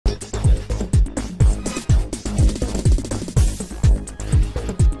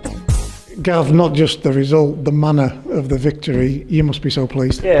Gav, not just the result, the manner of the victory, you must be so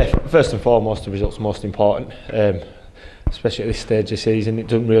pleased. Yeah, first and foremost, the result's most important, especially at this stage of the season. It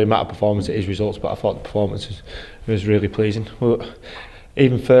doesn't really matter performance, it is results, but I thought the performance was really pleasing.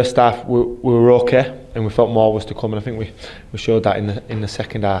 Even first half, we were okay, and we felt more was to come, and I think we showed that in the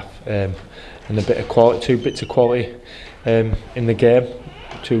second half, and a bit of quality, two bits of quality in the game,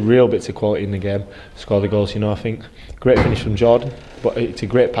 two real bits of quality in the game, score the goals. I think great finish from Jordan, but it's a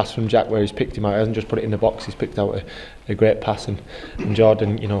great pass from Jack where he's picked him out. He hasn't just put it in the box, he's picked out a great pass, and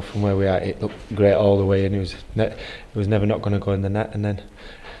Jordan, from where we are, it looked great all the way, and it was never not going to go in the net. And then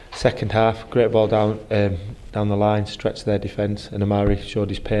second half, great ball down the line, stretched their defence, and Amari showed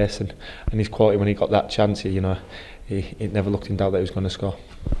his pace and his quality when he got that chance. He never looked in doubt that he was going to score.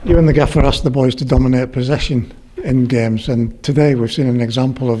 You and the gaffer asked the boys to dominate possession in games, and today we've seen an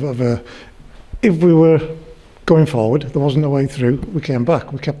example of if we were going forward, there wasn't a way through, we came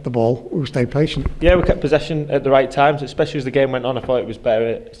back, we kept the ball, we stayed patient. Yeah, we kept possession at the right times, especially as the game went on. I thought it was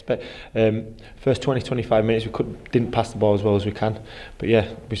better. First 20-25 minutes we didn't pass the ball as well as we can, but yeah,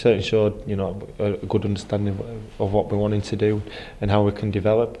 we certainly showed a good understanding of what we wanted to do and how we can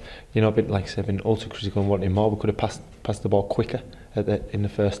develop. A bit like I said, been ultra critical and wanting more. We could have passed the ball quicker in the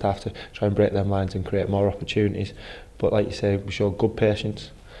first half to try and break them lines and create more opportunities, but like you say, we showed good patience.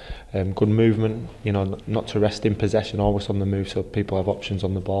 Good movement, not to rest in possession, always on the move, so people have options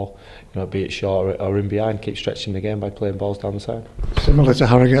on the ball, be it short or in behind, keep stretching the game by playing balls down the side. Similar to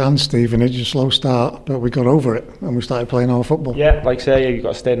Harrogate and Stevenage, a slow start, but we got over it and we started playing our football. Yeah, like I say, you've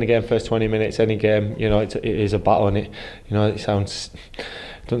got to stay in the game first 20 minutes, any game, it is a battle, and it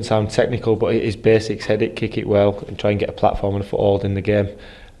doesn't sound technical, but it is basics, head it, kick it well, and try and get a platform and a foothold in the game.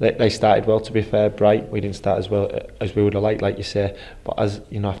 They started well, to be fair, bright. We didn't start as well as we would have liked, like you say. But as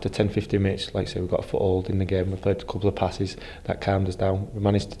after 10-15 minutes, like I say, we got a foothold in the game. We played a couple of passes that calmed us down. We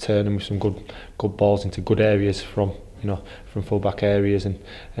managed to turn them with some good balls into good areas from full-back areas and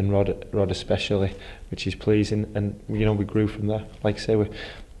Rod especially, which is pleasing. And we grew from there. Like I say,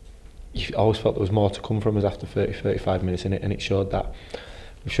 you always felt there was more to come from us after 30-35 minutes in it, and it showed that.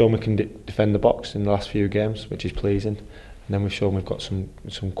 We've shown we can defend the box in the last few games, which is pleasing. And then we've shown we've got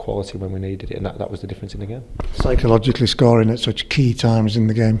some quality when we needed it, and that was the difference in the game. Psychologically scoring at such key times in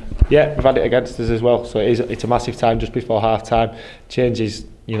the game. Yeah, we've had it against us as well, so it's a massive time just before half time. Changes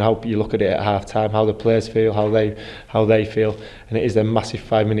how you look at it at half time, how the players feel, how they feel, and it is them massive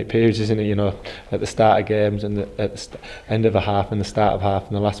 5-minute periods, isn't it? At the start of games and at the end of a half and the start of half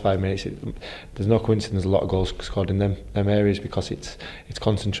and the last 5 minutes. There's no coincidence a lot of goals scored in them areas, because it's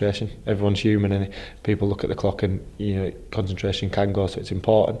concentration. Everyone's human, and people look at the clock, and concentration can go, so it's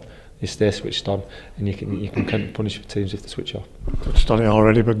important you stay switched on, and you can punish for teams if they switch off. Touched on it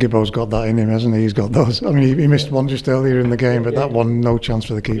already, but Gibbo's got that in him, hasn't he? He's got those. I mean, he missed one just earlier in the game, but that one, no chance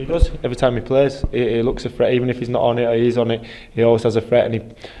for the keeper. He does. Every time he plays, he looks a threat. Even if he's not on it or he's on it, he always has a threat.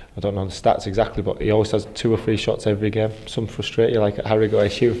 And I don't know the stats exactly, but he always has 2 or 3 shots every game. Some frustrate you, like at Harrogate,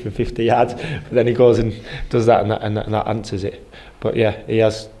 he's shooting from 50 yards, but then he goes and does that, and that answers it. But yeah, he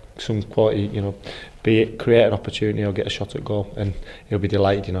has some quality, be it create an opportunity or get a shot at goal, and he'll be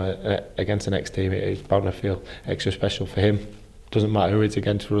delighted, against the next team. It's bound to feel extra special for him. Doesn't matter who it's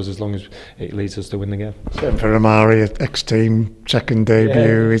against for us, as long as it leads us to win the game. Same for Amari, ex-team, second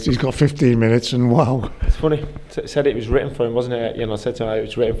debut. Yeah. He's got 15 minutes, and wow. It's funny. Said it was written for him, wasn't it? I said to him it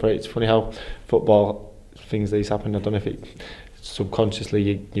was written for it. It's funny how football things these happen. I don't know if it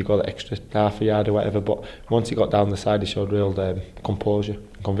subconsciously you got that extra half a yard or whatever, but once he got down the side, he showed real composure,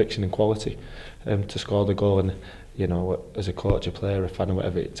 conviction and quality to score the goal. And as a coach, a player, a fan or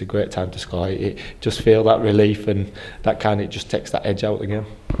whatever, it's a great time to score. It just feel that relief, and it just takes that edge out of the game.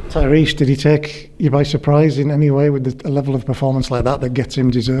 Tyrese, did he take you by surprise in any way with a level of performance like that gets him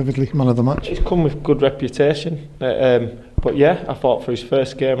deservedly man of the match? He's come with good reputation, but yeah, I thought for his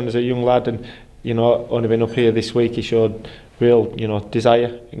first game and as a young lad, and only been up here this week, he showed real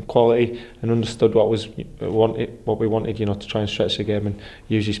desire and quality, and understood what we wanted, to try and stretch the game and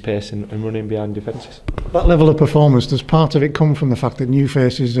use his pace and run in behind defences. That level of performance, does part of it come from the fact that new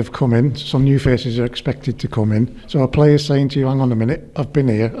faces have come in? Some new faces are expected to come in, so are players saying to you, hang on a minute, I've been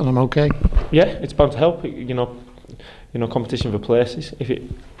here and I'm okay? Yeah, it's bound to help. Competition for places, if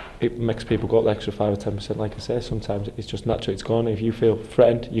it makes people go up the extra 5 or 10%, like I say, sometimes it's just natural, it's gone. If you feel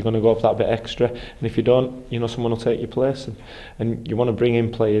threatened, you're going to go up that bit extra, and if you don't, someone will take your place, and you want to bring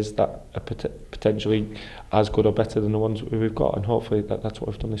in players that are potentially as good or better than the ones we've got, and hopefully that's what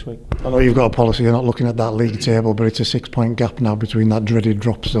we've done this week. I know you've got a policy, you're not looking at that league table, but it's a 6-point gap now between that dreaded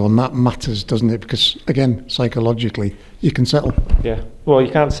drop zone. That matters, doesn't it? Because again, psychologically, you can settle. Yeah, well,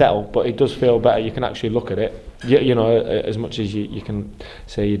 you can't settle, but it does feel better. You can actually look at it Yeah, you know, as much as you can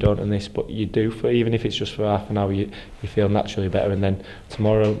say you don't in this, but you do, for even if it's just for half an hour, you feel naturally better, and then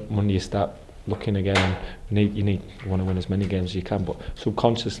tomorrow, Monday, you start looking again, and you want to win as many games as you can, but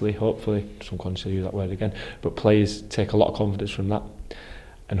subconsciously, hopefully, subconsciously use that word again, but players take a lot of confidence from that,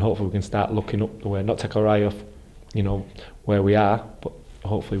 and hopefully we can start looking up the way, not take our eye off, you know, where we are, but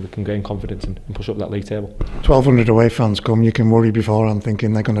hopefully we can gain confidence and push up that league table. 1,200 away fans come, you can worry beforehand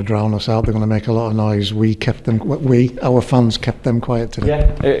thinking they're going to drown us out, they're going to make a lot of noise. Our fans kept them quiet today.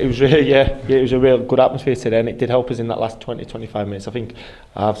 Yeah, it was really, it was a real good atmosphere today, and it did help us in that last 20-25 minutes. I think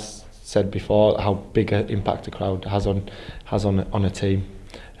I've said before how big an impact a crowd has on a team.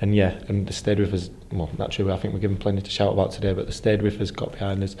 And and they stayed with us. Well, naturally, I think we're given plenty to shout about today, but they stayed with us, got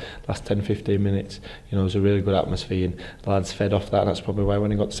behind us. Last 10-15 minutes, you know, it was a really good atmosphere, and the lads fed off that, and that's probably why when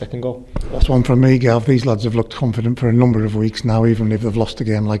he got the second goal. That's one from me, Gav. These lads have looked confident for a number of weeks now, even if they've lost a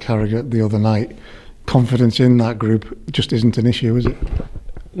game like Harrogate the other night. Confidence in that group just isn't an issue, is it?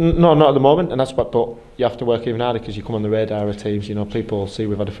 No, not at the moment, and that's what. But you have to work even harder because you come on the radar of teams. You know, people see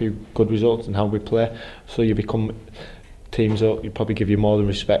we've had a few good results and how we play, so you become. Teams up, you probably give you more than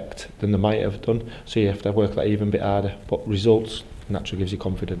respect than they might have done, so you have to work that even a bit harder, but results naturally gives you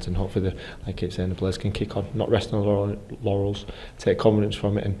confidence, and hopefully like I keep saying, the players can kick on, not rest on the laurels, take confidence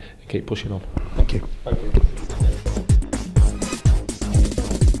from it and keep pushing on. Thank you.